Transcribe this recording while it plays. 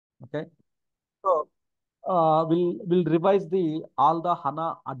Okay. So we'll revise the all the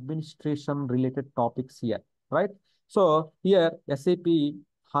HANA administration related topics here, right? So here SAP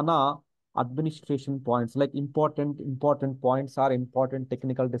HANA administration points, like important points are important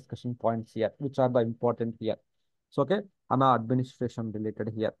technical discussion points here, which are the important here. So okay, HANA administration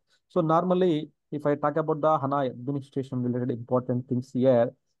related here. So normally, if I talk about the HANA administration related important things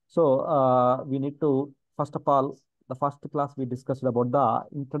here, so we need to first of all, the first class we discussed about the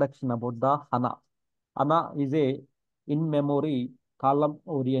introduction about the HANA. HANA is a in-memory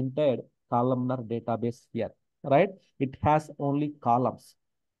column-oriented columnar database here, right? It has only columns,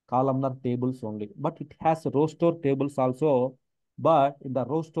 columnar tables only, but it has row store tables also. But in the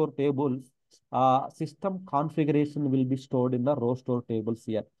row store tables, system configuration will be stored in the row store tables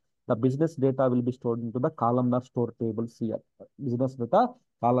here. The business data will be stored into the columnar store tables here. Business data,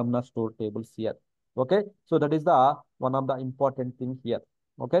 columnar store tables here. Okay, so that is the one of the important thing here.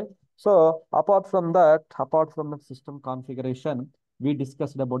 Okay. So apart from the system configuration, we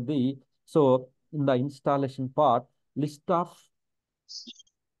discussed about the, so in the installation part, list of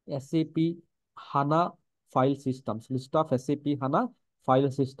SAP HANA file systems, list of SAP HANA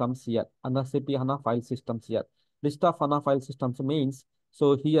file systems here, and SAP HANA file systems here. List of HANA file systems means,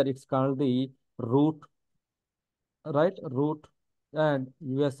 so here it's called the root, right? Root and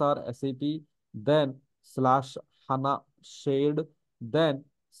USR SAP, then slash HANA shared, then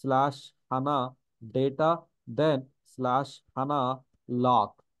slash HANA data, then slash HANA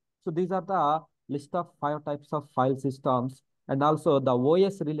log. So these are the list of 5 types of file systems, and also the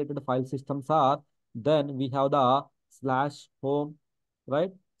OS related file systems are, then we have the slash home,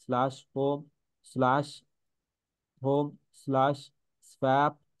 right? Slash home, slash home, slash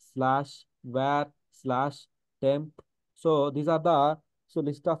swap, slash where, slash temp. So these are the, so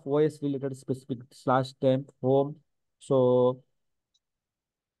list of OS related specific slash temp home. So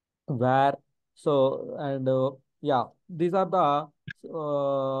where, so and yeah, these are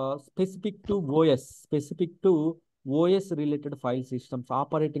the specific to OS related file systems,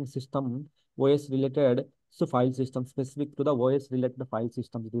 operating system OS related, so file system specific to the OS related file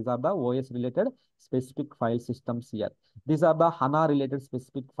systems. These are the OS related specific file systems here. These are the HANA related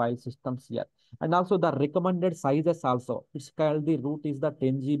specific file systems here. And also the recommended sizes also. It's called, the root is the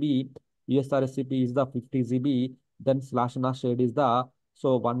 10 GB, USRSCP is the 50 GB, then slash HANA shared is the,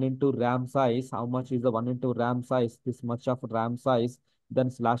 so 1 into RAM size. How much is the 1 into RAM size? This much of RAM size.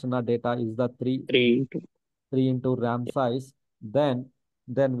 Then slash HANA data is the 3 3 into 3 into RAM size. Then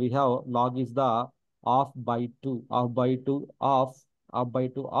we have log is the off by 2, off by 2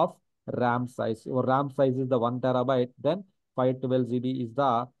 of RAM size. Your RAM size is the 1 terabyte. Then 512 GB is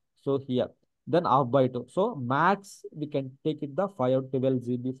the, so here. Then off by 2. So max we can take it the 512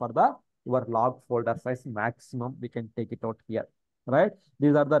 GB for the your log folder size maximum we can take it out here, right?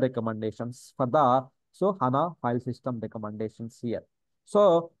 These are the recommendations for the, so HANA file system recommendations here.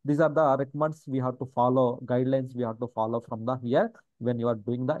 So these are the recommends we have to follow, guidelines we have to follow from the here when you are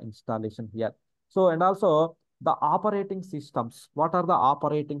doing the installation here. So and also the operating systems. What are the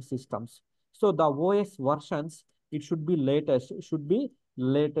operating systems? So the OS versions, it should be latest. It should be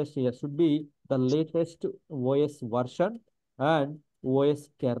latest here. Should be the latest OS version and OS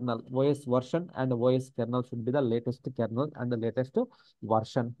kernel. OS version and OS kernel should be the latest kernel and the latest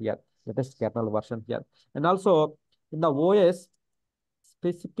version here. Latest kernel version here. And also in the OS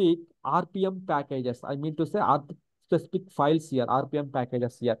specific RPM packages. I mean to say specific files here, RPM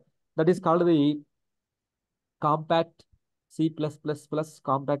packages here. That is called the compact C++,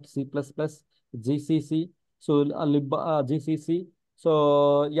 compact C++, GCC, so GCC.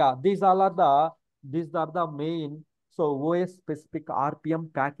 So yeah, these are the main, so OS specific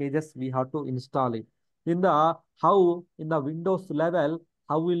RPM packages we have to install it. In the, how in the Windows level,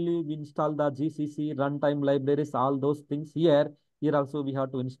 how will we install the GCC runtime libraries, all those things here. Here also we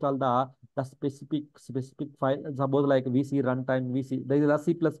have to install the specific file. Suppose like VC runtime, VC. There is a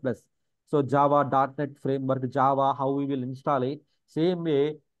C++. So Java, .NET framework, Java, how we will install it. Same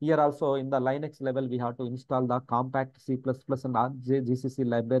way, here also in the Linux level, we have to install the compact C++ and GCC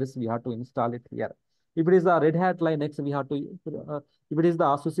libraries. We have to install it here. If it is the Red Hat Linux, we have to, if it is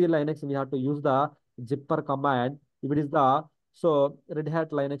the SUSE Linux, we have to use the zipper command. If it is the, so Red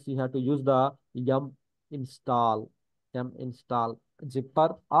Hat Linux, you have to use the yum install,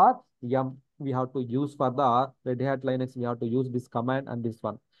 zipper or yum. We have to use for the Red Hat Linux, we have to use this command and this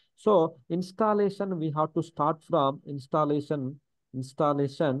one. So installation, we have to start from installation.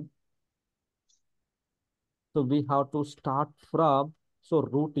 So we have to start from, so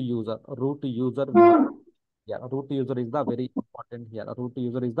root user, we have, yeah, root user is the very important here. Root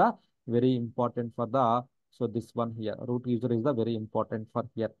user is the very important for the So this one here, root user is the very important for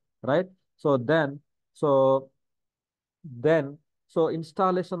here, right? So so then, so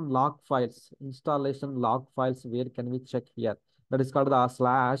installation log files, where can we check here? That is called the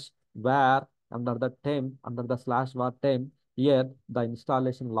slash where under the temp, under the slash var temp. Here, the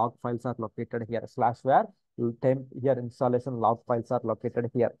installation log files are located here. Slash where temp here, installation log files are located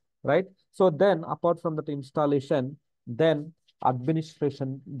here, right? So then, apart from that installation, then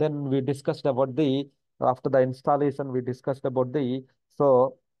administration, then we discussed about the, after the installation, we discussed about the,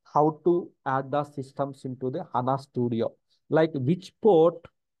 so how to add the systems into the HANA Studio, like which port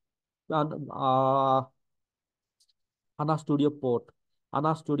and HANA Studio port.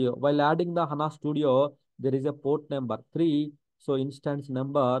 HANA Studio. While adding the HANA Studio, there is a port number 3. So instance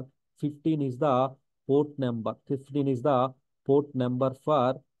number 15 is the port number. 15 is the port number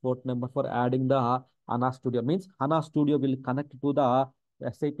for adding the HANA Studio. Means HANA Studio will connect to the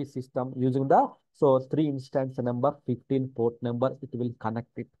SAP system using the, so 3 instance number 15 port number, it will connect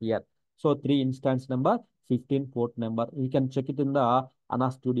it here. So 3 instance number 15 port number. You can check it in the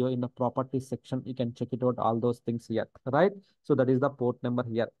HANA Studio in the properties section. You can check it out, all those things here, right? So that is the port number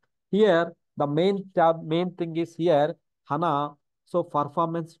here. Here, the main thing is here, HANA. So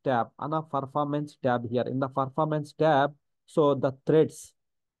performance tab, HANA performance tab here. In the performance tab, so the threads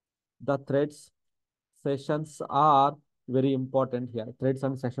sessions are very important here. Threads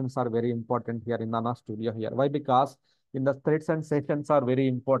and sessions are very important here in HANA Studio here. Why? Because in the threads and sessions are very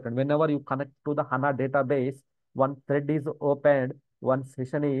important. Whenever you connect to the HANA database, one thread is opened, one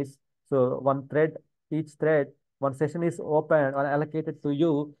session is, so one thread, each thread, one session is opened or allocated to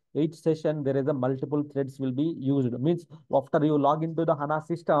you. Each session, there is a multiple threads will be used. Means after you log into the HANA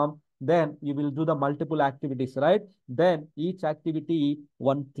system, then you will do the multiple activities, right? Then each activity,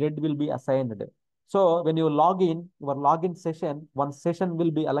 one thread will be assigned. So when you log in, your login session, one session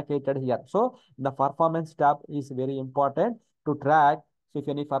will be allocated here. So the performance tab is very important to track. So if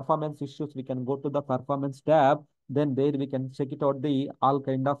any performance issues, we can go to the performance tab. Then there we can check it out the all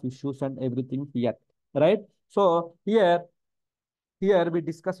kind of issues and everything here, right? So here we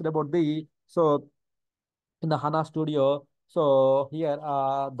discussed about the, so in the HANA Studio. So here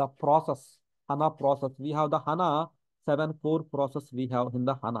the process, HANA process. We have the HANA 7 core process we have in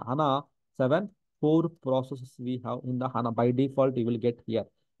the HANA. HANA 7 core processes we have in the HANA. By default, you will get here,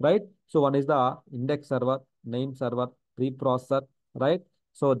 right? So one is the index server, name server, preprocessor, right?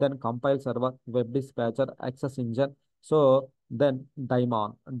 So then compile server, web dispatcher, access engine. So then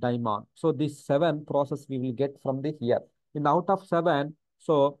daemon. So these 7 process we will get from the here. In out of 7,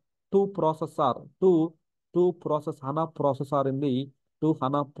 so two process HANA process are in the two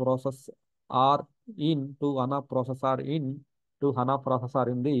HANA process are in two HANA process are in two HANA process are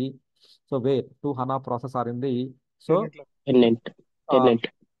in the, so where two HANA process are in the, so tenant, uh tenant.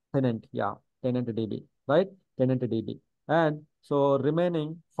 tenant, yeah, tenant DB, right? Tenant DB. And so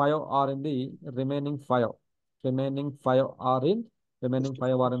remaining five are in the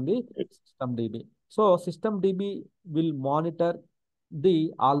system DB. So system DB will monitor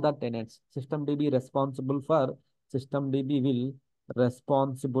the all the tenants. System DB responsible for system DB will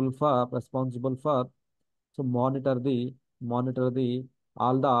responsible for, so monitor the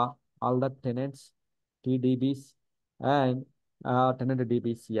all the all the tenants, TDBs and tenant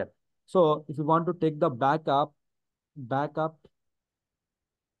DBs here. So if you want to take the backup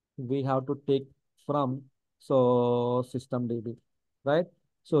we have to take from, so system DB, right?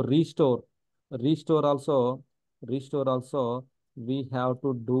 So restore also, we have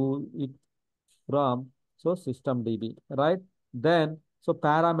to do it from, so system DB, right? Then so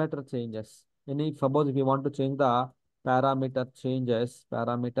parameter changes. Any, suppose if you want to change the parameter changes,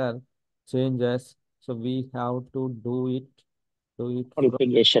 so we have to do it from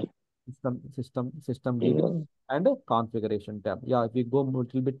Configuration. system DB Mm. and configuration tab. Yeah, if we go a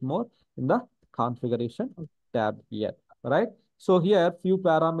little bit more in the configuration tab here, right? So here few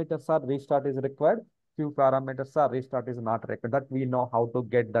parameters are restart is required, few parameters are restart is not required. That we know how to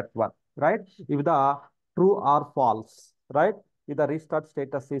get that one, right? If the true or false, right? If the restart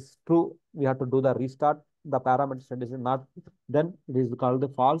status is true, we have to do the restart. The parameter status is not, then it is called the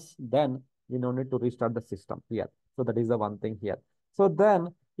false. Then we no need to restart the system here. So that is the one thing here. So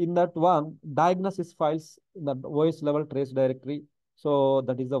then in that one, diagnosis files in the OS level trace directory. So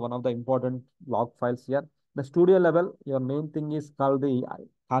that is the one of the important log files here. The studio level, your main thing is called the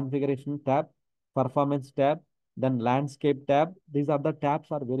configuration tab, performance tab, then landscape tab. These are the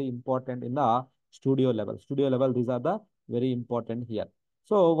tabs are very important in the studio level. Studio level, these are the very important here.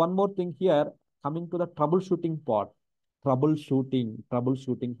 So one more thing here, coming to the troubleshooting part,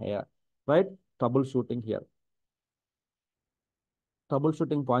 troubleshooting here, right? Troubleshooting here.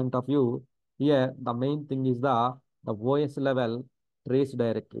 Troubleshooting point of view, Here, the main thing is the OS level trace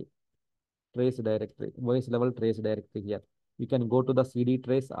directory. Trace directory, voice level trace directory here. You can go to the CD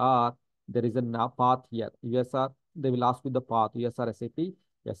trace or there is a path here. USR, they will ask you the path, USR SAP,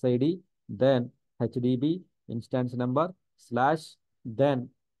 SID, then HDB, instance number, slash, then,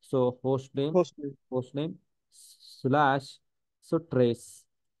 so Mostly. host name, slash, so trace.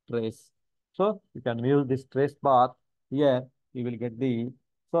 So you can use this trace path here. You will get the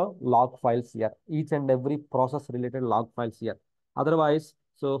so log files here. Each and every process related log files here. Otherwise,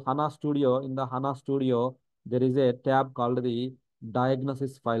 so HANA Studio, in the HANA Studio, there is a tab called the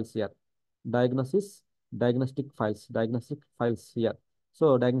diagnosis files here. Diagnosis, diagnostic files here.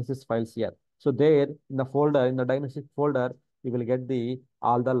 So diagnosis files here. So there in the folder, in the diagnostic folder, you will get the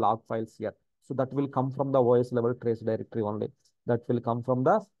all the log files here. So that will come from the OS level trace directory only. That will come from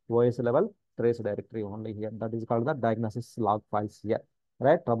the OS level trace directory only here. That is called the diagnosis log files here.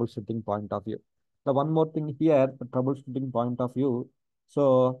 Right? Troubleshooting point of view. The one more thing here, the troubleshooting point of view.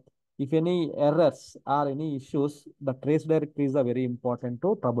 So if any errors or any issues, the trace directory is a very important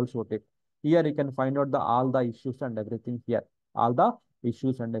to troubleshoot it. Here you can find out the all the issues and everything here. All the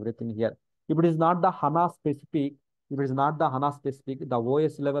issues and everything here. If it is not the HANA specific, if it is not the HANA specific, the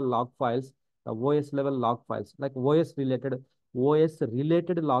OS level log files, the OS level log files, like OS related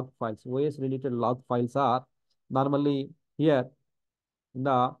log files, OS related log files are normally here in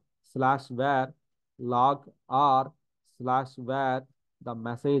the slash where log or slash where the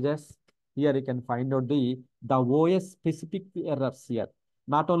messages. Here you can find out the OS specific errors here.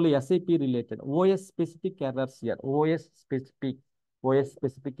 Not only SAP related, OS specific errors here. OS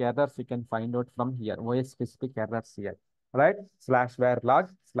specific errors you can find out from here. OS specific errors here. Right? Slash where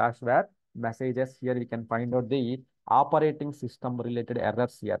log, slash where messages. Here you can find out the operating system related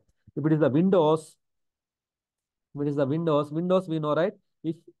errors here. If it is the Windows, Windows we know, right?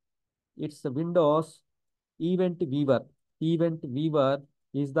 If it's the Windows Event Viewer. Event Viewer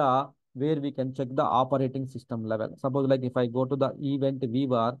is the where we can check the operating system level. Suppose like if I go to the Event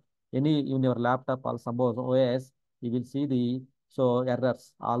Viewer, any in your laptop or suppose OS, you will see the so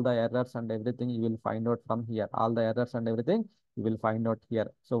errors, all the errors and everything you will find out from here. All the errors and everything you will find out here.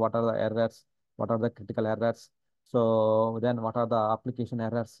 So what are the errors? What are the critical errors? So then what are the application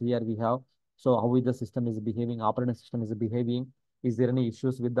errors here we have? So how is the system is behaving, operating system is behaving, is there any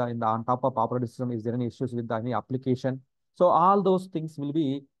issues with the in the on top of operating system? Is there any issues with the, any application? So all those things will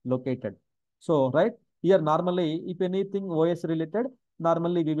be located. So right here normally if anything OS related,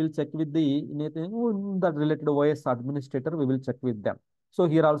 normally we will check with the anything that related OS administrator, we will check with them. So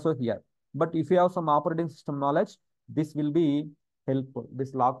here also here. But if you have some operating system knowledge, this will be helpful.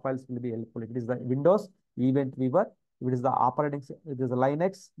 This log files will be helpful. If it is the Windows Event Viewer, if it is the it is the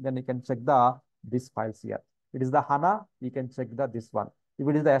Linux, then you can check the these files here. It is the HANA, you can check the this one. If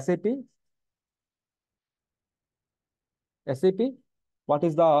it is the SAP, what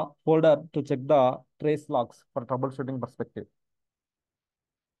is the folder to check the trace logs for troubleshooting perspective?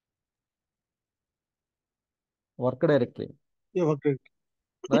 Work directory, Yeah, okay.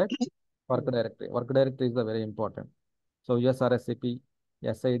 right? Work directory. Work directory is the very important. So USR SAP,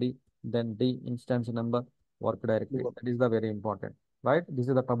 SID, then D instance number, work directory. That is the very important, right? This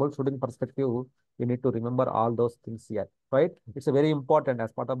is the troubleshooting perspective. You need to remember all those things here, right? It's a very important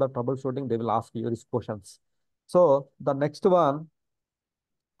as part of the troubleshooting. They will ask you these questions. So the next one,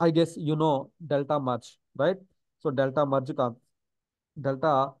 I guess you know delta merge, right? So delta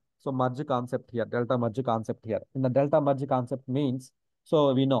so merge concept here, delta merge concept here. In the delta merge concept means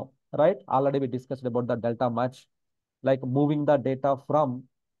so we know, right? Already we discussed about the delta merge, like moving the data from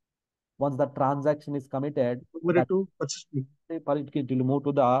once the transaction is committed, Memory that to persistent. it will move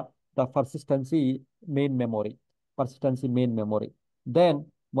to the persistency main memory. Persistency main memory. Then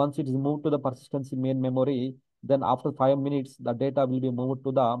once it is moved to the persistency main memory, then after 5 minutes, the data will be moved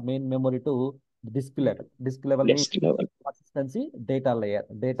to the main memory to disk level. Disk level means Next level. persistency data layer.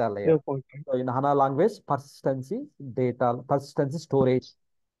 Data layer. Save point, right? So in HANA language, persistency storage.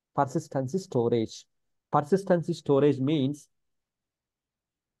 Persistency storage. Persistency storage means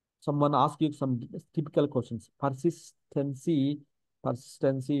someone ask you some typical questions. Persistency,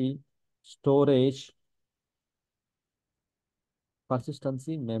 storage,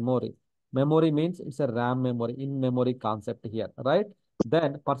 persistency, memory. Memory means it's a RAM memory, in memory concept here, right?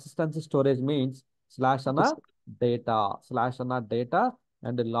 Then persistency storage means slash ana data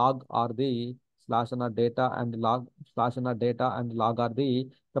and log are the slash ana data and log slash ana data and log are the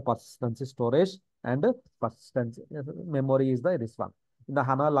persistency storage and persistency memory is the this one. In the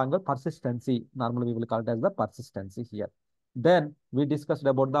HANA language, persistency, normally we will call it as the persistency here. Then we discussed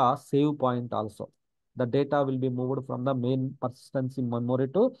about the save point also. The data will be moved from the main persistency memory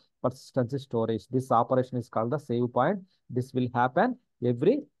to persistency storage. This operation is called the save point. This will happen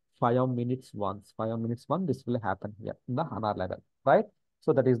every 5 minutes once. 5 minutes once, this will happen here in the HANA level, right?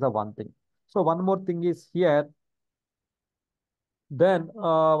 So that is the one thing. So one more thing is here. Then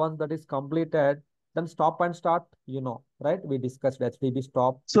once that is completed, then stop and start, right? We discussed HTTP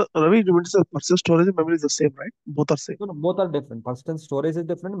stop. So Ravi, you mean the persistent storage and memory is the same, right? Both are same. No, no, both are different. Persistent storage is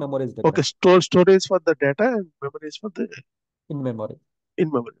different, memory is Okay, different storage for the data and memory is for the in memory.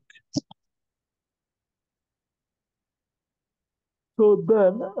 in memory. So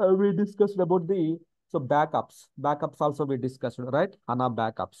then we discussed about the backups. Backups also we discussed, right? HANA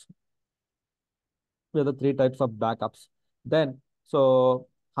backups. We have the three types of backups. Then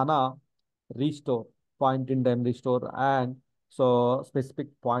HANA restore, point in time restore, and specific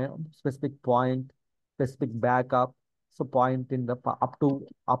backup. So point in the up to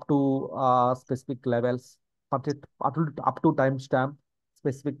specific levels, up to timestamp,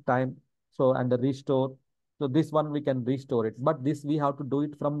 specific time. So and the restore. So this one we can restore it, but this we have to do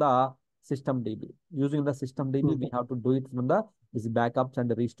it from the system DB. Using the system DB, we have to do it from the this backups and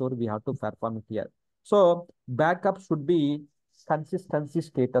the restore. We have to perform it here. So backup should be consistency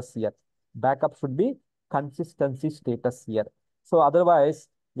status here. Backup should be consistency status here. So otherwise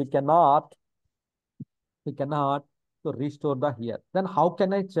we cannot to restore the here. Then how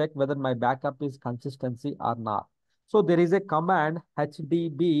can I check whether my backup is consistency or not? So there is a command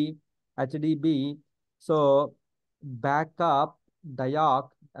HDB. So backup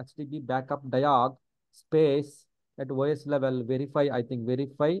HDB backup diag space at OS level verify. I think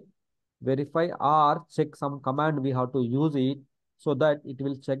verify or check some command we have to use it so that it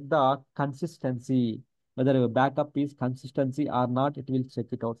will check the consistency whether your backup is consistency or not. It will check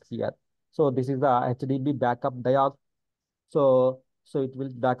it out here. So this is the HDB backup diag. So it will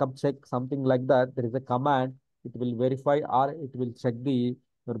backup check something like that. There is a command. It will verify or it will check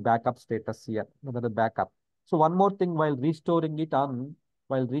your backup status here, whether the backup. So one more thing while restoring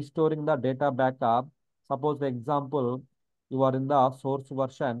the data backup, suppose the example, you are in the source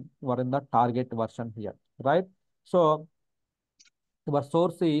version, you are in the target version here, right? So your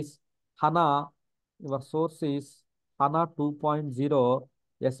source is HANA, your source is HANA 2.0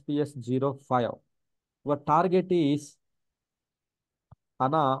 SPS 05. Your target is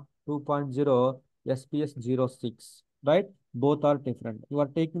HANA 2.0 SPS 06, right? Both are different. You are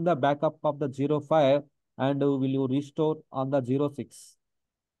taking the backup of the 05 and will you restore on the 06?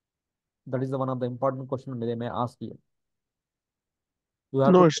 That is the one of the important question they may ask you. You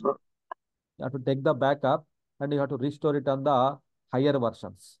have No, to it's not. you have to take the backup and you have to restore it on the higher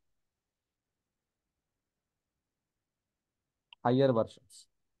versions. Higher versions.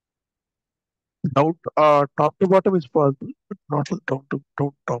 Down, top to bottom is possible, but not down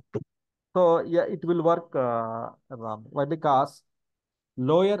top to. So yeah, it will work, Ram. Why? Because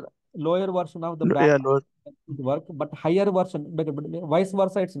lower lower version of the Yeah, backup lower. it work, but higher version, but vice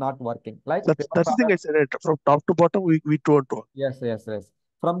versa, it's not working. Like That's reverse the thing order. I said. Right? From top to bottom, we don't work. Yes, yes, yes.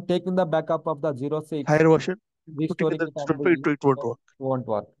 From taking the backup of the 06, Higher version, putting in restoring the it on 25, the it won't work. won't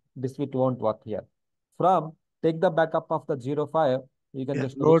work. This it won't work here. From take the backup of the 05, you can Yeah,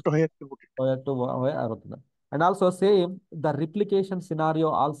 just lower restore to higher, you put it. where arutunnadu. And also same the replication scenario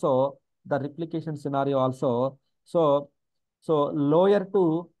also so lower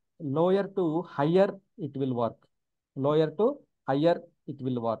to higher it will work. Lower to higher it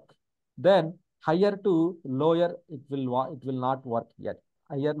will work. Then higher to lower it will not work yet.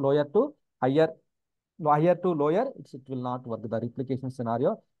 Lower to higher higher to lower it will not work. The replication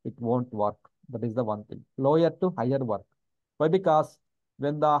scenario it won't work. That is the one thing. Lower to higher work. Why? Because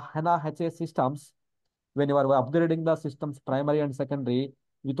when the HANA HA systems, when you are upgrading the systems primary and secondary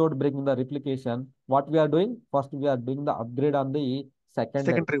without breaking the replication, what we are doing? First, we are doing the upgrade on the secondary.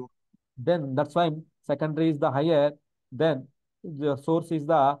 Secondary one. Then that's why secondary is the higher, then the source is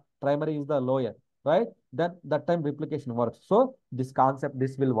the primary is the lower, right? Then that time replication works. So this concept,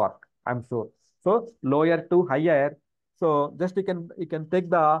 this will work, I'm sure. So lower to higher. So just you can take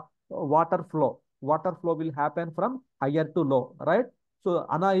the water flow. Water flow will happen from higher to low, right? So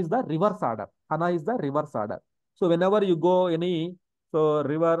HANA is the reverse order. HANA is the reverse order. So whenever you go any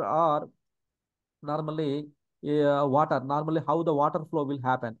river or normally water, normally how the water flow will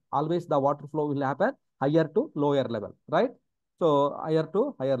happen? Always the water flow will happen higher to lower level, right? So higher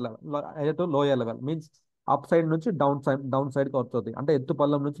to higher level, higher to lower level means up side నుంచి down side కి వస్తుంది. అంటే ఎత్తు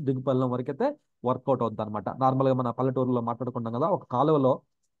పల్లం నుంచి దిగు పల్లం వరకైతే work out అవుతుంది అనమాట. నార్మల్ గా మన పల్లెటూరులో మాట్లాడుకున్నాం కదా, ఒక కాలువలో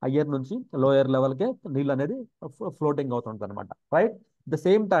హయ్యర్ నుంచి లోయర్ లెవెల్ కే నీళ్ళు అనేది ఫ్లోటింగ్ అవుతుంది అనమాట, right? The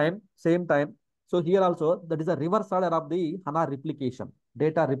same time so here also that is a reverse order of the HANA replication,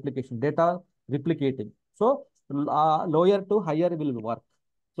 data replication, data replicating. So lower to higher will work.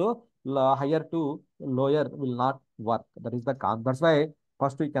 So higher to lower will not work. That is the con. That's why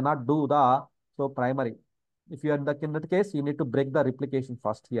first we cannot do the so primary. If you are in that case, you need to break the replication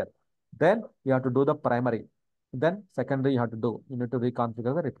first here. Then you have to do the primary. Then secondary you have to do. You need to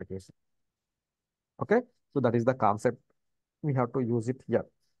reconfigure the replication. Okay. So that is the concept. We have to use it here.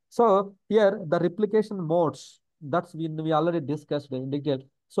 So here the replication modes that's we already discussed in detail.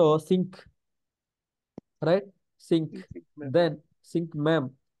 So sync, right? Sync, then sync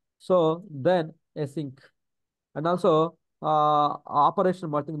mem. So then async, and also operational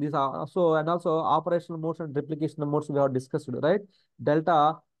mode. I think these are so, and also operational modes and replication modes we have discussed, right?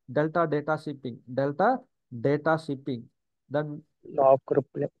 Delta, delta data shipping, then log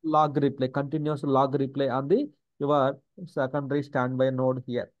replay. log replay, continuous log replay on the your secondary standby node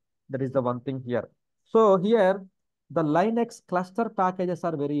here. That is the one thing here. So here the Linux cluster packages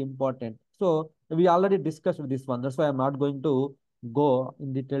are very important. So we already discussed this one. That's why I'm not going to go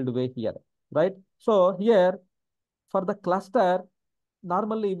in detailed way here, right? So here for the cluster,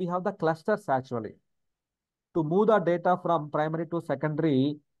 normally we have the clusters actually to move the data from primary to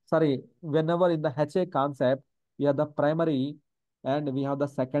secondary. Sorry, whenever in the HA concept, we have the primary and we have the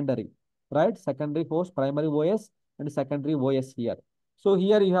secondary, right? Secondary host, primary OS, and secondary OS here. So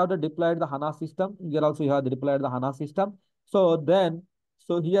here you have to deploy the HANA system. Here also you have to deploy the HANA system. So then,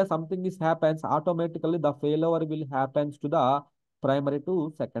 so here something is happens automatically. The failover will happens to the primary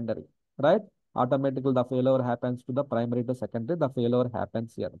to secondary, right? Automatically the failover happens to the primary to secondary. The failover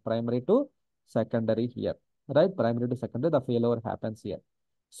happens here, primary to secondary here, right? Primary to secondary, the failover happens here.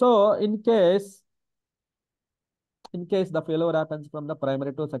 So in case the failover happens from the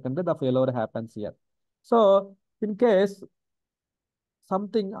primary to secondary, the failover happens here. So in case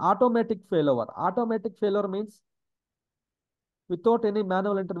something automatic failover means without any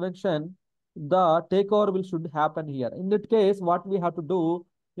manual intervention, the takeover will should happen here. In that case, what we have to do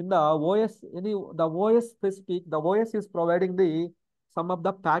in the OS, the OS specific, the OS is providing the some of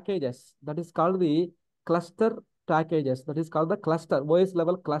the packages that is called the cluster packages. That is called the cluster, OS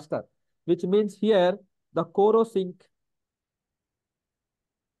level cluster, which means here the CoroSync,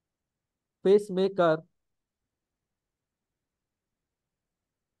 pacemaker,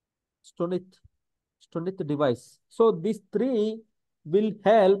 Stonith, Stonith device. So these three will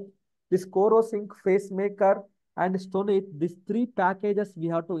help this CoroSync, pacemaker, and Stonith. These three packages we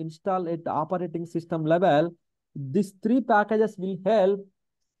have to install at the operating system level. These three packages will help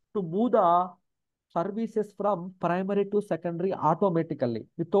to move the services from primary to secondary automatically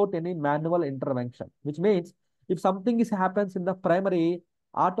without any manual intervention. Which means if something is happens in the primary,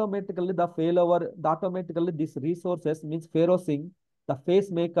 automatically automatically these resources means ferrocing, the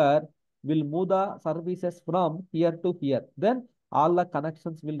pacemaker will move the services from here to here. Then all the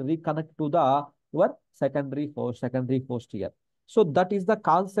connections will reconnect to the your secondary host here. So that is the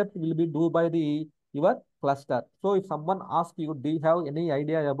concept will be do by the your cluster. So if someone asks you, do you have any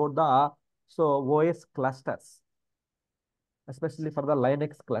idea about the so OS clusters, especially for the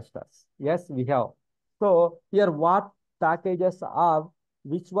Linux clusters? Yes, we have. So here what packages are,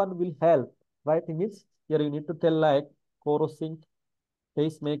 which one will help, right? It means here you need to tell like CoroSync,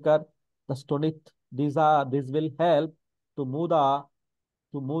 pacemaker, the Stonith. These will help to move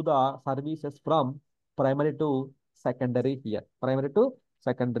the services from primary to secondary here. Primary to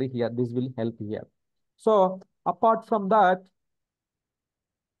secondary here. This will help here. So apart from that,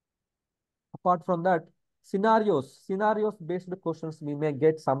 scenarios based questions we may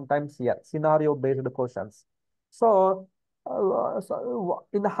get sometimes here, scenario based questions. So,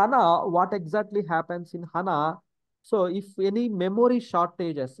 in HANA, what exactly happens in HANA? So if any memory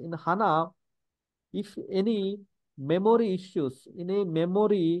shortages in HANA, if any memory issues,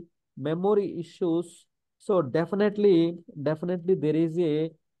 so definitely there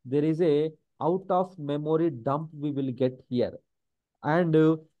is a out of memory dump we will get here. And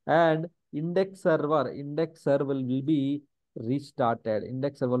index server will be restarted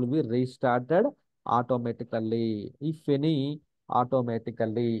automatically if any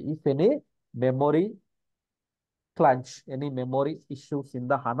memory any memory issues in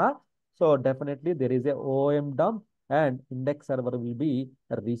the HANA. So definitely there is a OM dump and index server will be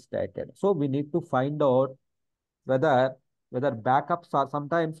restarted. So we need to find out whether backups are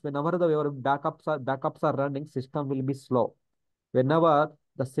sometimes whenever your backups are running, system will be slow. Whenever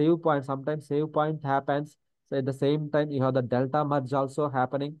the save point, sometimes save point happens, so at the same time you have the delta merge also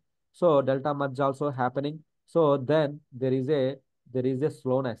happening. So delta merge also happening. So then there is a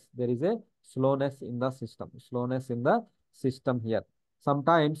slowness in the system here.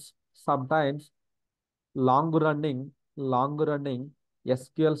 Sometimes long running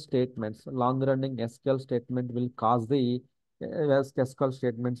SQL statements, long running SQL statement will cause the SQL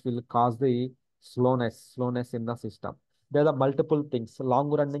statements will cause the slowness in the system. There are multiple things. Long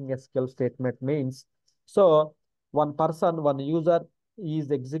running SQL statement means, so one user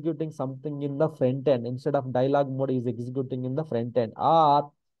is executing something in the front end instead of dialog mode is executing in the front end,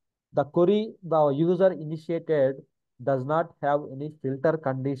 or the query the user initiated does not have any filter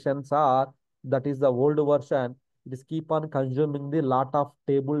conditions, or that is the old version. It is keep on consuming the lot of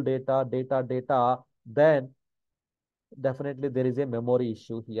table data. Then definitely there is a memory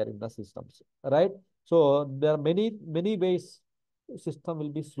issue here in the systems, right? So there are many ways system will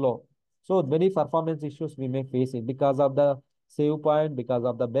be slow. So many performance issues we may face it because of the save point, because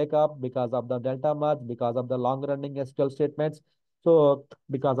of the backup, because of the delta merge, because of the long running SQL statements. So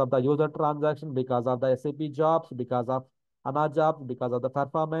because of the user transaction, because of the SAP jobs, because of HANA jobs, because of the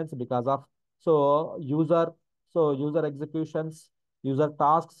performance, because of so user executions, user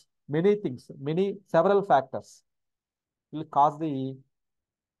tasks, many things, many several factors will cause the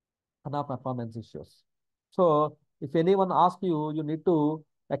HANA performance issues. So if anyone asks you, you need to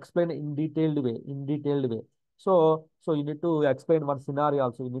explain in detailed way. So you need to explain one scenario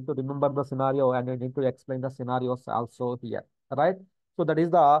also. You need to remember the scenario and you need to explain the scenarios also here, right? So that is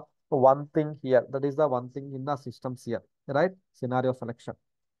the one thing here. That is the one thing in the systems here, right? Scenario selection.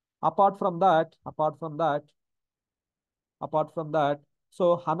 Apart from that,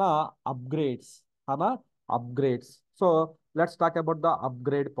 so HANA upgrades. So let's talk about the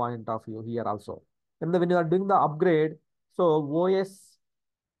upgrade point of view here also. When you are doing the upgrade, so OS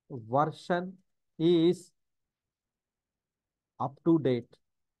version is up to date,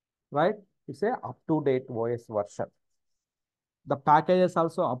 right? It's a up to date OS version. The package is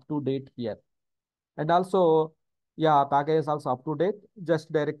also up to date here. And also, yeah, package is also up to date.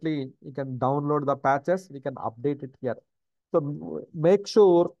 Just directly you can download the patches, we can update it here. So make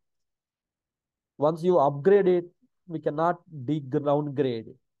sure once you upgrade it, we cannot downgrade.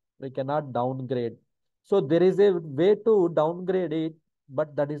 We cannot downgrade. So there is a way to downgrade it,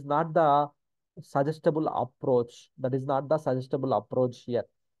 but that is not the suggestible approach. That is not the suggestible approach here.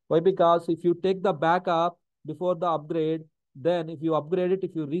 Why? Because if you take the backup before the upgrade, then if you upgrade it,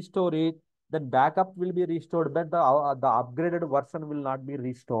 if you restore it, then backup will be restored, but the upgraded version will not be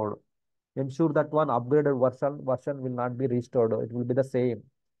restored. Ensure that one upgraded version will not be restored. It will be the same.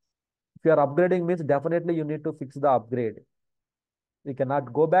 If you are upgrading means definitely you need to fix the upgrade. We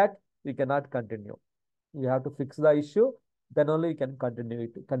cannot go back. We cannot continue. We have to fix the issue. Then only we can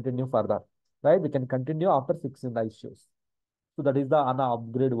continue further. Right? We can continue after fixing the issues. So that is the HANA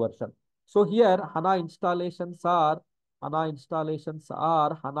upgrade version. So here HANA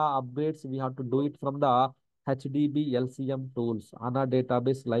upgrades. We have to do it from the HDB LCM tools, HANA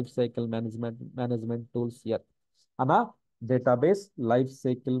database lifecycle management tools here. HANA database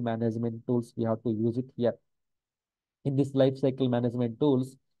lifecycle management tools. We have to use it here. In this lifecycle management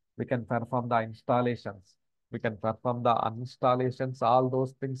tools, we can perform the installations, we can perform the uninstallations, all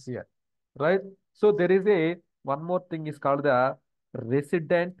those things here, right? So there is a one more thing is called the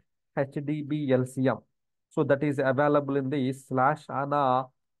resident HDB LCM. So that is available in the slash HANA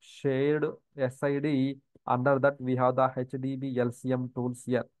shared SID. Under that, we have the HDB LCM tools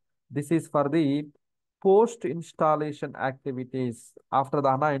here. This is for the post installation activities. After the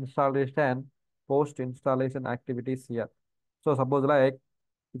HANA installation, post installation activities here. So suppose like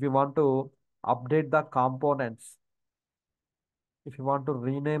if you want to update the components, if you want to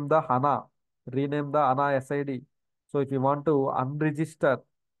rename the HANA SID. So if you want to unregister,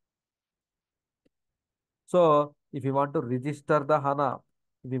 so if you want to register the HANA,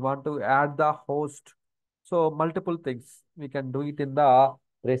 if you want to add the host, so multiple things, we can do it in the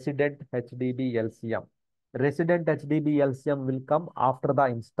resident HDB LCM. Resident HDB LCM will come after the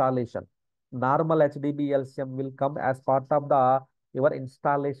installation. Normal HDB LCM will come as part of the your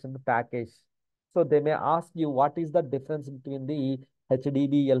installation package. So they may ask you what is the difference between the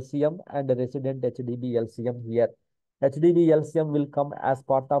HDB LCM and the resident HDB LCM here. HDB LCM will come as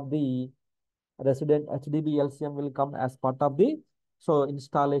part of the resident HDB LCM will come as part of the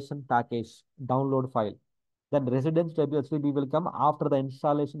installation package download file. Then resident HDB will come after the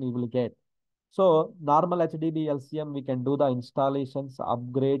installation you will get. So normal HDB LCM we can do the installations,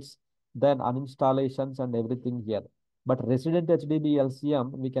 upgrades, then uninstallations and everything here. But resident HDB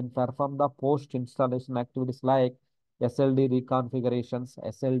LCM we can perform the post installation activities like SLD reconfigurations,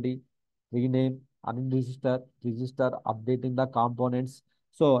 SLD rename, unregister, register, updating the components,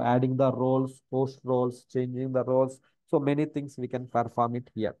 so adding the roles, post roles, changing the roles. So many things we can perform it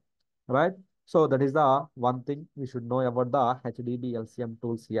here, right? So that is the one thing we should know about the HDB LCM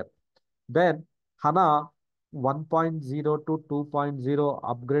tools here. Then HANA. 1.0 to 2.0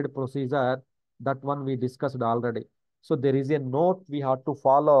 upgrade procedure, that one we discussed already. So there is a note we have to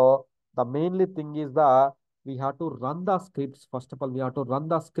follow. The mainly thing is the we have to run the scripts. First of all, we have to run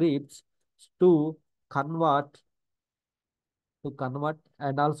the scripts to convert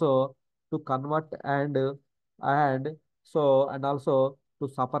and also to convert and and also to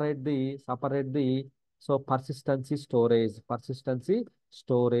separate the persistency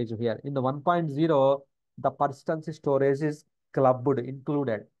storage here in the 1.0. The persistency storage is clubbed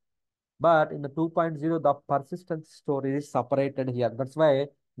included, but in the 2.0, the persistent storage is separated here. That's why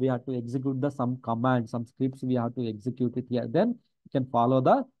we have to execute the some commands, some scripts we have to execute it here. Then you can follow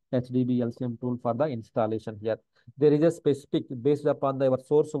the HDB LCM tool for the installation here. There is a specific, based upon the our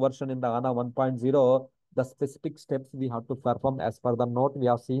source version in the HANA 1.0, the specific steps we have to perform as per the note. We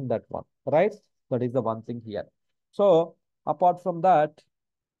have seen that one, right? That is the one thing here. So apart from that,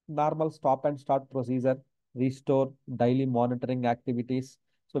 normal stop and start procedure, restore daily monitoring activities.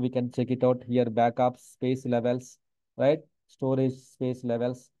 So we can check it out here, backups, space levels, right? Storage space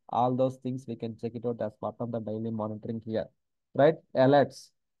levels, all those things we can check it out as part of the daily monitoring here, right?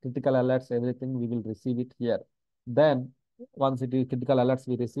 Alerts, critical alerts, everything we will receive it here. Then once it is critical alerts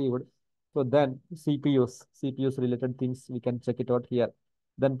we received, so then CPUs related things we can check it out here.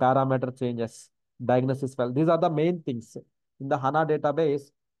 Then parameter changes, diagnosis file. These are the main things in the HANA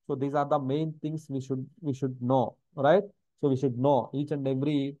database. So these are the main things we should know, right? So we should know each and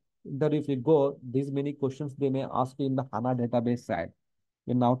every interview. If you go, these many questions they may ask you in the HANA database side.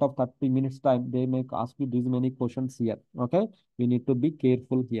 In out of 30 minutes time, they may ask you these many questions here. Okay, you need to be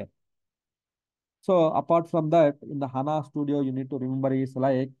careful here. So apart from that, in the HANA Studio, you need to remember is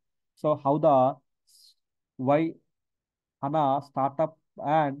like so how the why HANA startup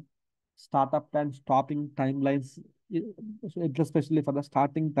and stopping timelines, especially for the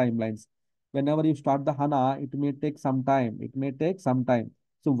starting timelines. Whenever you start the HANA, it may take some time. It may take some time.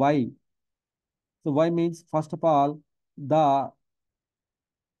 So why? So why means first of all, the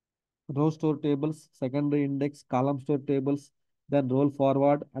row store tables, secondary index, column store tables, then roll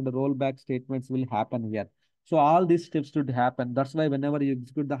forward and roll back statements will happen here. So all these steps should happen. That's why whenever you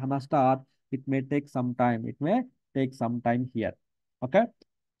execute the HANA start, it may take some time. It may take some time here. Okay.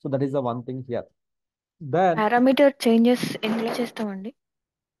 So that is the one thing here. Then, parameter changes ఎందులో చేస్తామండి?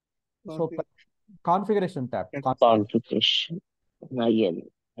 so configuration tab. Configuration. Again.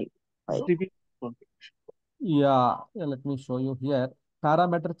 STP. Yeah, let me show you here.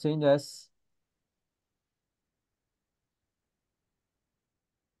 Parameter changes.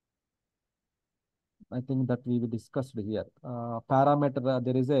 I think that we discussed here. Parameter,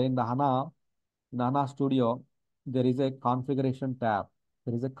 there is a in the HANA Studio, there is a configuration tab.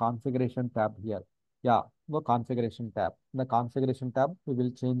 There is a configuration tab here. Yeah, the configuration tab. In the configuration tab, we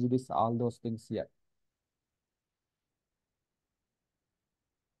will change this all those things here.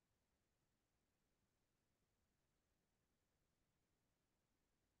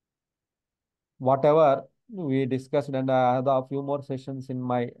 Whatever we discussed, and I have a few more sessions in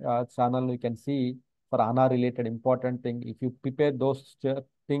my channel. You can see for HANA related important thing. If you prepare those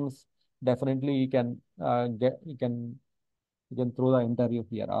things, definitely you can you can throw the interview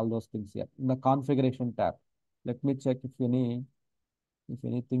here. All those things here in the configuration tab. Let me check if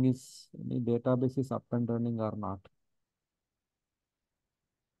anything is any database is up and running or not.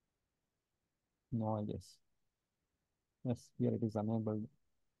 No, I guess. Yes, here it is enabled.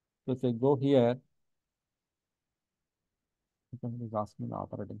 So if I go here, it is asking the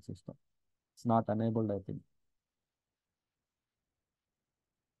operating system. It's not enabled, I think.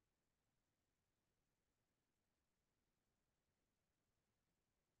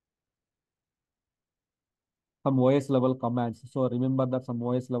 Some OS level commands. So remember that some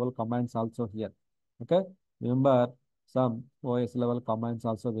OS level commands also here. Okay. Remember some OS level commands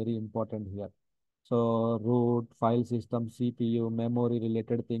also very important here. So root, file system, CPU, memory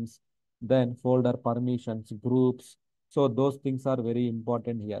related things, then folder permissions, groups. So those things are very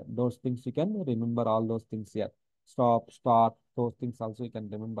important here. Those things you can remember all those things here. Stop, start, those things also you can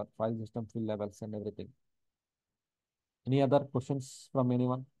remember. File system, fill levels and everything. Any other questions from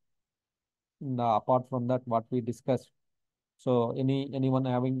anyone? Apart from that, what we discussed. So anyone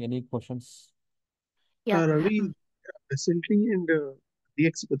having any questions? Yeah. Ravi, SLT and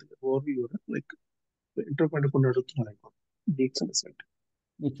DX with overview, like interpoint upon DX and SLT.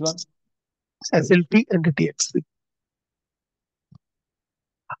 Which one? SLT and DX.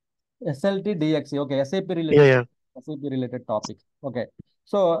 SLT, DX. Okay, SAP Yeah, related yeah. SAP related topics. Okay.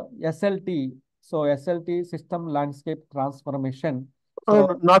 So SLT. So SLT system landscape transformation.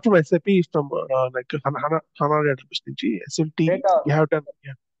 So Not from SAP, is from like HANA database. SLT, data we have done.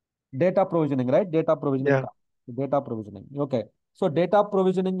 Yeah, data provisioning, right? Data provisioning. yeah. Data provisioning. Okay. So data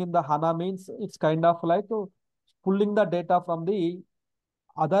provisioning in the HANA means it's kind of like pulling the data from the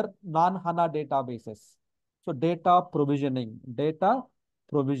other non-HANA databases. So data provisioning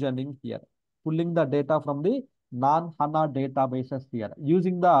here, pulling the data from the non-HANA databases here.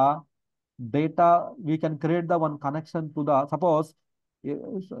 Using the data, we can create the one connection to the, suppose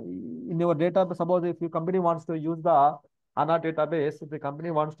in your data, suppose if your company wants to use the HANA database, if the company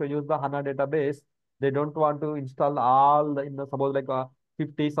wants to use the HANA database, they don't want to install all the, in the, suppose like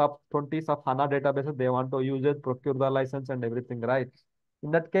 50s of 20s of HANA databases, they want to use it, procure the license and everything, right? In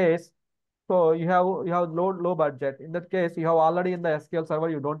that case, so you have low budget. In that case, you have already in the SQL server,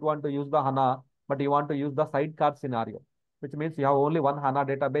 you don't want to use the HANA, but you want to use the sidecar scenario, which means you have only one HANA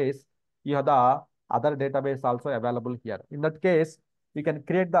database. You have the other database also available here. In that case, we can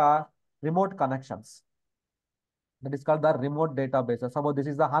create the remote connections. That is called the remote database. Suppose this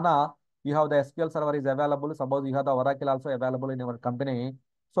is the HANA, you have the SQL server is available. Suppose you have the Oracle also available in your company.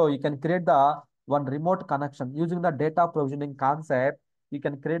 So you can create the one remote connection using the data provisioning concept. You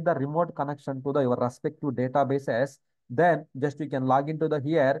can create the remote connection to the your respective databases. Then just you can log into the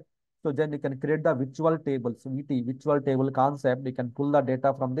here. So then you can create the virtual tables, virtual table concept. You can pull the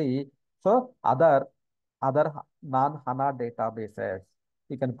data from the so other non-HANA databases.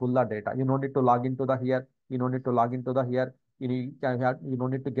 You can pull the data. You don't need to log into the here. You don't need to log into the here. You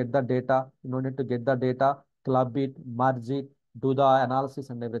don't need to get the data. You don't need to get the data, club it, merge it, do the analysis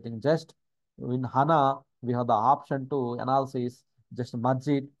and everything. Just in HANA, we have the option to analysis, just merge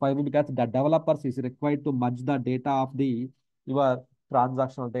it. Why? Because the developers is required to merge the data of the your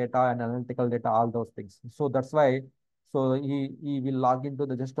transactional data and analytical data, all those things. So that's why. So he will log into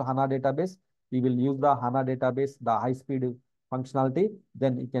the just HANA database. We will use the HANA database, the high speed functionality,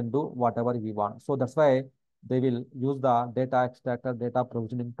 then you can do whatever we want. So that's why they will use the data extractor, data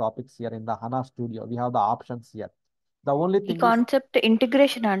provisioning topics here in the HANA Studio. We have the options here. The only ఈ thing is concept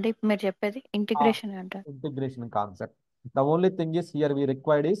integration అండి ఇప్పుడు మీరు చెప్పేది integration అంటారు. integration concept. The only thing is here we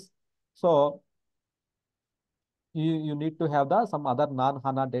required is, so you need to have the some other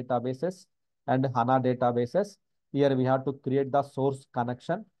non-HANA databases and HANA databases. Here we have to create the source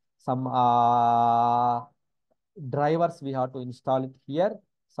connection. Some drivers we have to install it here.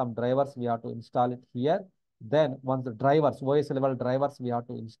 Some drivers we have to install it here. Then once the drivers, OS level drivers, we have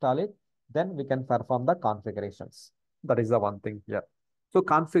to install it. Then we can perform the configurations. That is the one thing here. So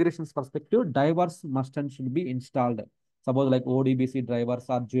configurations perspective, drivers must and should be installed. Suppose like ODBC drivers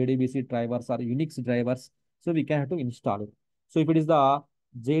or JDBC drivers or Unix drivers. So we can have to install it. So if it is the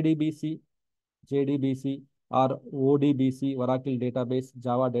JDBC, JDBC or ODBC, Oracle database,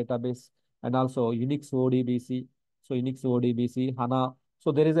 Java database, and also Unix ODBC. So Unix ODBC, HANA.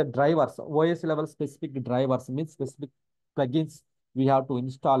 So there is a drivers, OS level specific drivers, means specific plugins we have to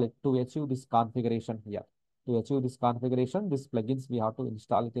install it to achieve this configuration here. To achieve this configuration, these plugins we have to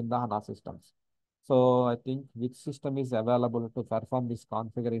install it in the HANA systems. So I think which system is available to perform this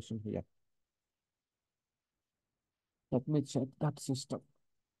configuration here. Let me check that system.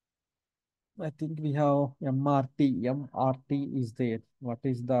 I think we have MRT. MRT is there. What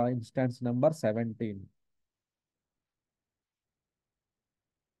is the instance number? 17.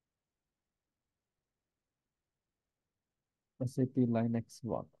 SAP Linux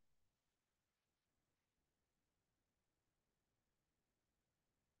 1.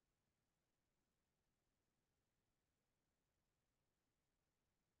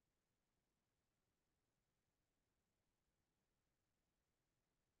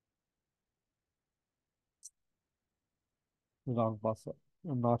 Wrong password.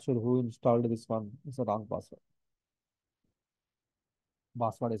 I'm not sure who installed this one. It's a wrong password.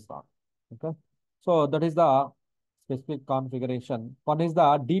 Password is wrong. Okay. So that is the specific configuration. One is the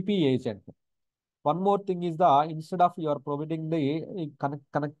DP agent. One more thing is the instead of you are providing the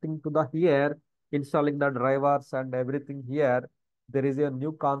connecting to the here, installing the drivers and everything here, there is a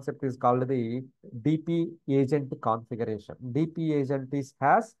new concept is called the DP agent configuration. DP agent is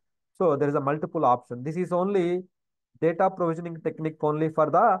has, so there is a multiple option. This is only data provisioning technique only for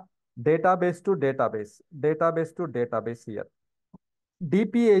the database to database here.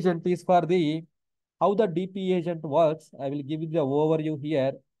 DP agent is for the how the DP agent works. I will give you the overview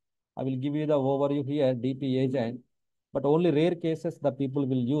here. DP agent, but only rare cases the people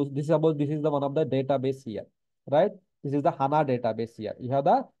will use. This is about this is the one of the database here, right? This is the HANA database here. You have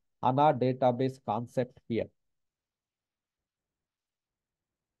the HANA database concept here,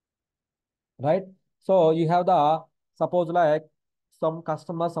 right? So you have the suppose like some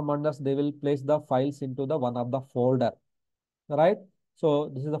customers, some vendors, they will place the files into the one of the folder, right?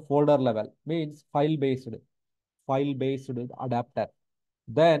 So this is the folder level, means file based adapter.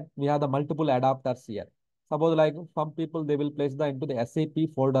 Then we have the multiple adapters here. Suppose like some people, they will place the into the SAP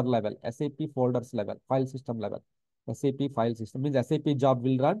folder level, SAP folders level, file system level. SAP file system means SAP job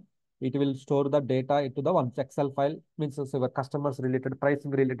will run. It will store the data into the one Excel file, means so your customers related,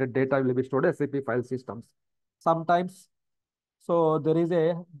 pricing related data will be stored SAP file systems. Sometimes, so there is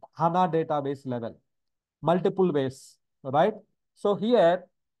a HANA database level, multiple ways, right? So here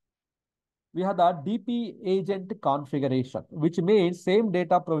we have the DP agent configuration, which means same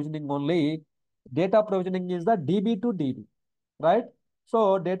data provisioning only. Data provisioning is the DB to DB, right?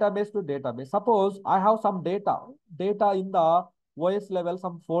 So database to database. Suppose I have some data in the OS level,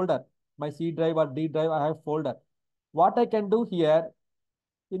 some folder, my C drive or D drive, I have folder. What I can do here,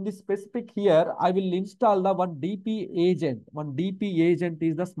 in this specific here, I will install the one DP agent. One DP agent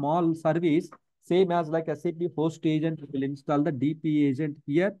is the small service, same as like SAP host agent. We will install the DP agent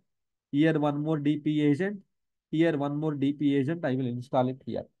here. Here one more DP agent. Here one more DP agent. I will install it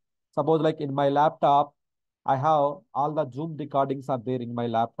here. Suppose like in my laptop, I have all the Zoom recordings are there in my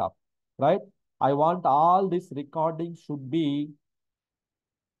laptop, right? I want all this recording should be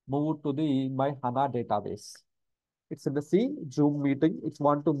moved to the my HANA database. It's in the Zoom meeting. It's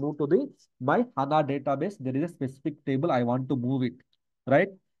want to move to the my HANA database. There is a specific table. I want to move it, right?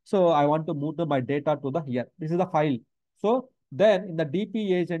 So I want to move to my data to the here. This is the file. So then in the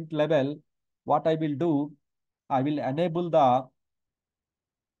DP agent level, what I will do, I will enable the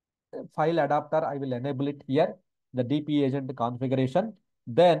file adapter. I will enable it here, the DP agent configuration.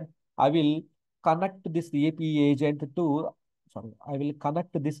 Then I will connect this DP agent to, sorry, I will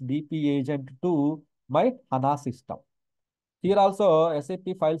connect this DP agent to my HANA system. Here also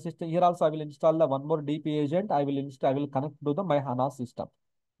SAP file system. Here also I will install the one more DP agent. I will install. I will connect to the my HANA system.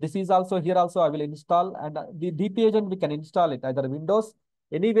 This is also here also I will install, and the DP agent we can install it either Windows,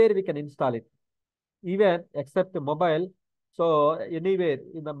 anywhere we can install it, even except mobile. So anywhere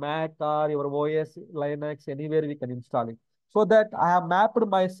in the Mac or your OS, Linux, anywhere we can install it. So that I have mapped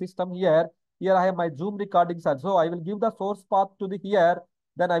my system here. Here I have my Zoom recordings. So I will give the source path to the here.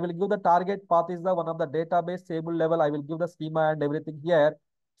 Then I will give the target path is the one of the database table level. I will give the schema and everything here.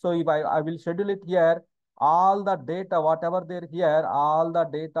 So if I will schedule it here, all the data, whatever there here, all the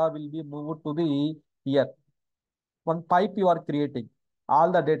data will be moved to the here. One pipe you are creating.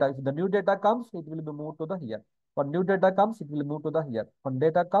 All the data, if the new data comes, it will be moved to the here. When new data comes, it will move to the here. When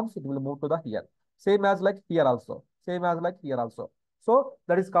data comes, it will move to the here. Same as like here also. Same as like here also. So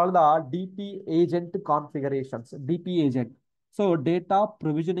that is called the DP agent configurations. DP agent. So data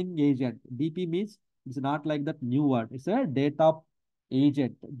provisioning agent. DP means it's not like that new word. It's a data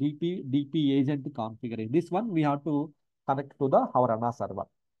agent. DP agent configuration. This one we have to connect to the our HANA server.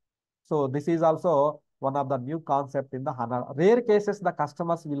 So this is also one of the new concept in the HANA. Rare cases, the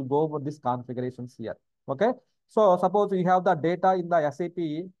customers will go for these configurations here. Okay. So suppose we have the data in the SAP,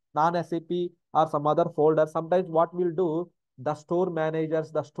 non-SAP or some other folder. Sometimes what we'll do, the store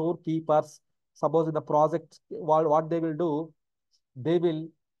managers, the storekeepers, suppose in the project, what they will do, they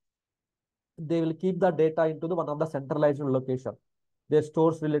will keep the data into the one of the centralized location. Their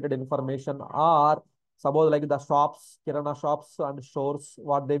stores related information, or suppose like the shops, kirana shops and stores,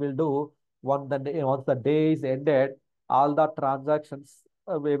 what they will do, once the day is ended, all the transactions,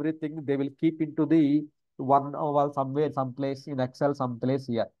 everything they will keep into the one well, somewhere, someplace in Excel, someplace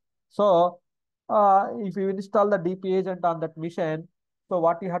here. So if you install the DP agent on that machine, so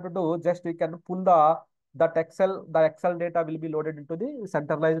what you have to do, just you can pull the Excel data will be loaded into the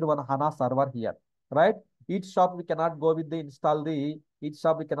centralized one HANA server here, right? Each shop we cannot go with the install the, each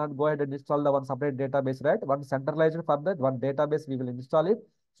shop we cannot go ahead and install the one separate database, right? One centralized for that, one database we will install it.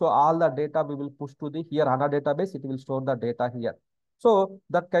 So all the data we will push to the here HANA database, it will store the data here. So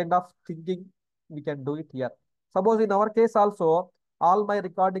that kind of thinking we can do it here. Suppose in our case also, all my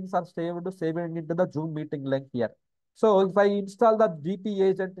recordings are saving into the Zoom meeting link here. So if I install the DP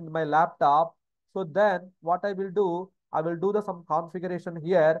agent in my laptop, so then what I will do, I will do the some configuration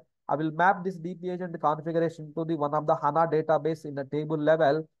here. I will map this DP agent configuration to the one of the HANA database in the table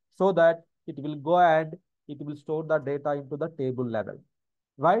level, so that it will go and it will store the data into the table level,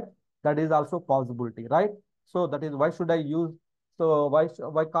 right? That is also possibility, right? So that is why should I use, so why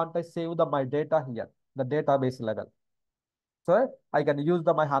can't I save my data here, the database level? So I can use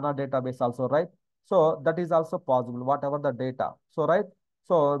my HANA database also, right? So that is also possible, whatever the data. So, right?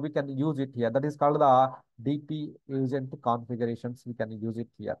 So we can use it here. That is called the DP agent configurations. We can use it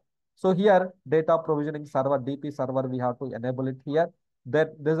here. So here, data provisioning server, DP server, we have to enable it here.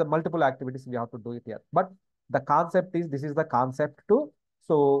 There's a multiple activities we have to do it here. But the concept is, this is the concept to,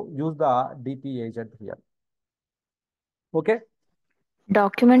 so use the DP agent here. Okay.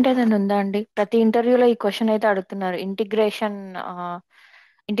 Document ఏదైనా ఉందా అండి? ప్రతి ఇంటర్వ్యూలో ఈ question అయితే అడుగుతున్నారు. Integration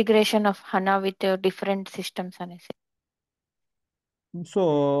integration of హనా with different systems అనేసి. So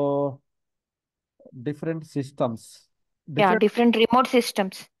different systems, yeah, different different remote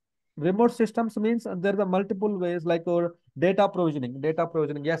systems. remote systems means there are multiple ways like data provisioning. Data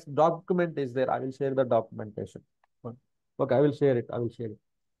provisioning, yes, document is there. I will share the documentation. Okay, I will share it. I will share it.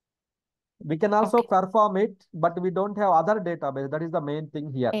 We can also okay. perform it, but we don't have other database. That is the main thing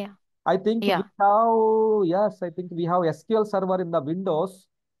here. Yeah. I think yeah. we have, yes, I think we have SQL server in the Windows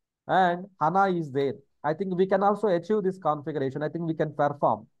and HANA is there. I think we can also achieve this configuration. I think we can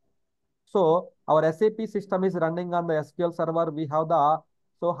perform. So our SAP system is running on the SQL server. We have the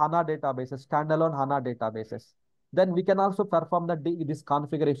HANA databases, standalone HANA databases. Then we can also perform this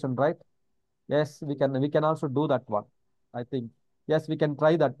configuration, right? Yes, we can. We can also do that one. I think yes, we can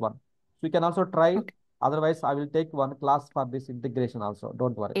try that one. So we can also try. Okay. Otherwise, I will take one class for this integration also.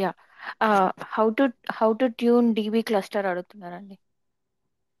 Don't worry. Yeah. How to tune DB cluster అడుగుతున్నారండి.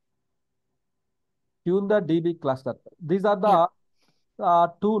 Tune the DB cluster. These are yeah. the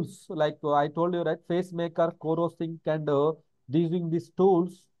tools like I told you, right? FaceMaker, CoroSync, and using these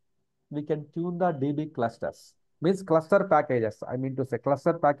tools, we can tune the DB clusters. Means cluster packages. I mean to say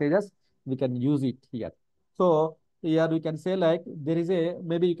cluster packages, we can use it here. So here we can say like there is a,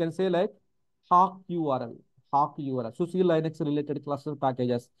 maybe you can say like Hawk URL, Hawk URL. So see Linux related cluster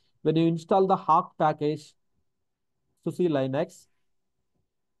packages. When you install the Hawk package, so see Linux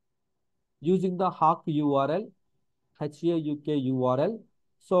using the Hawk URL, HAUK URL.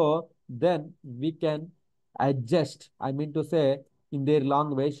 So then we can adjust, I mean to say in their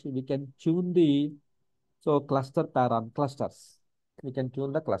language, we can tune the clusters. We can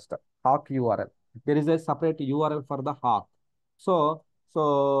tune the cluster, Hawk URL. There is a separate URL for the Hawk. So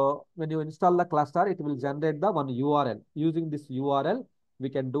when you install the cluster, it will generate the one URL. Using this URL, we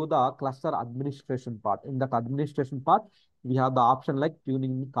can do the cluster administration part. In that administration part, we have the option like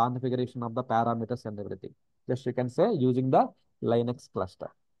tuning configuration of the parameters and everything. Just you can say using the Linux cluster.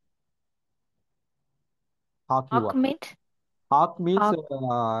 Hawk hack URL. Means Hawk means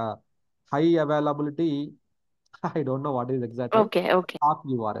hack. high availability. I don't know what is exactly. Okay. Okay. Hawk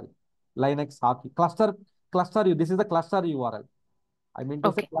URL. Linux Hawk cluster. This is the cluster URL. I mean to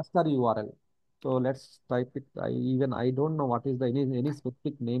say okay. cluster URL. So let's type it. I don't know what is the any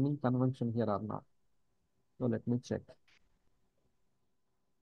specific naming convention here or not. So let me check.